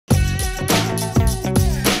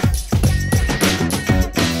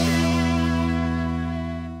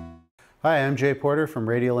Hi, I'm Jay Porter from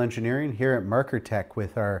Radial Engineering here at Markertek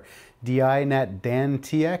with our DiNET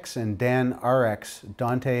Dan-TX and Dan-RX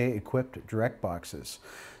Dante-equipped direct boxes.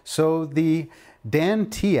 So the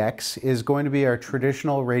Dan-TX is going to be our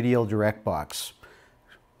traditional radial direct box,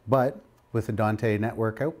 but with a Dante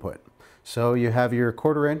network output. So you have your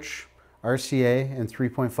 1/4 inch RCA and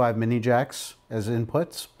 3.5 mini jacks as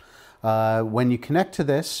inputs. When you connect to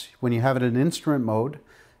this, when you have it in instrument mode,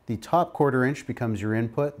 the top 1/4 inch becomes your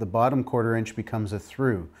input, the bottom 1/4 inch becomes a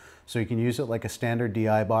through. So you can use it like a standard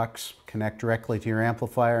DI box, connect directly to your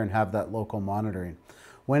amplifier and have that local monitoring.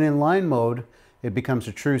 When in line mode, it becomes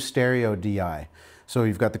a true stereo DI. So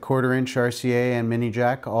you've got the 1/4 inch RCA and mini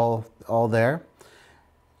jack all there.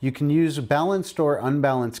 You can use balanced or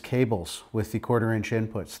unbalanced cables with the 1/4 inch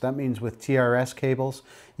inputs. That means with TRS cables,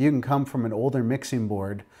 you can come from an older mixing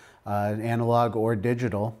board, analog or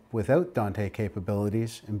digital, without Dante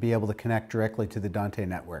capabilities and be able to connect directly to the Dante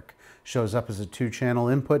network. Shows up as a 2-channel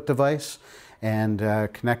input device and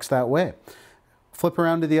connects that way. Flip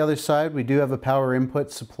around to the other side, we do have a power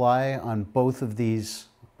input supply on both of these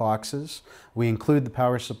boxes. We include the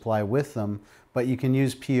power supply with them, but you can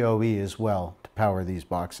use PoE as well to power these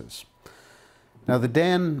boxes. Now the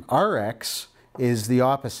Dan-RX is the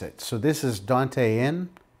opposite. So this is Dante in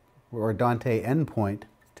or Dante endpoint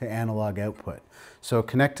to analog output. So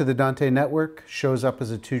connect to the Dante network, shows up as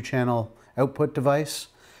a 2-channel output device.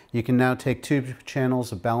 You can now take 2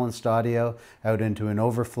 channels of balanced audio out into an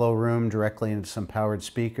overflow room, directly into some powered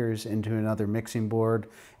speakers, into another mixing board,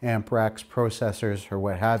 amp racks, processors, or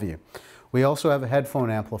what have you. We also have a headphone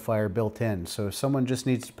amplifier built in, so if someone just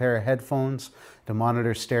needs a pair of headphones to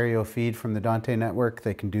monitor stereo feed from the Dante network,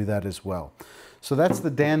 they can do that as well. So that's the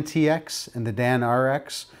Dan-TX and the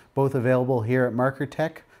Dan-RX, both available here at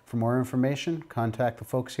Markertek. For more information, contact the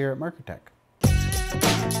folks here at Markertek.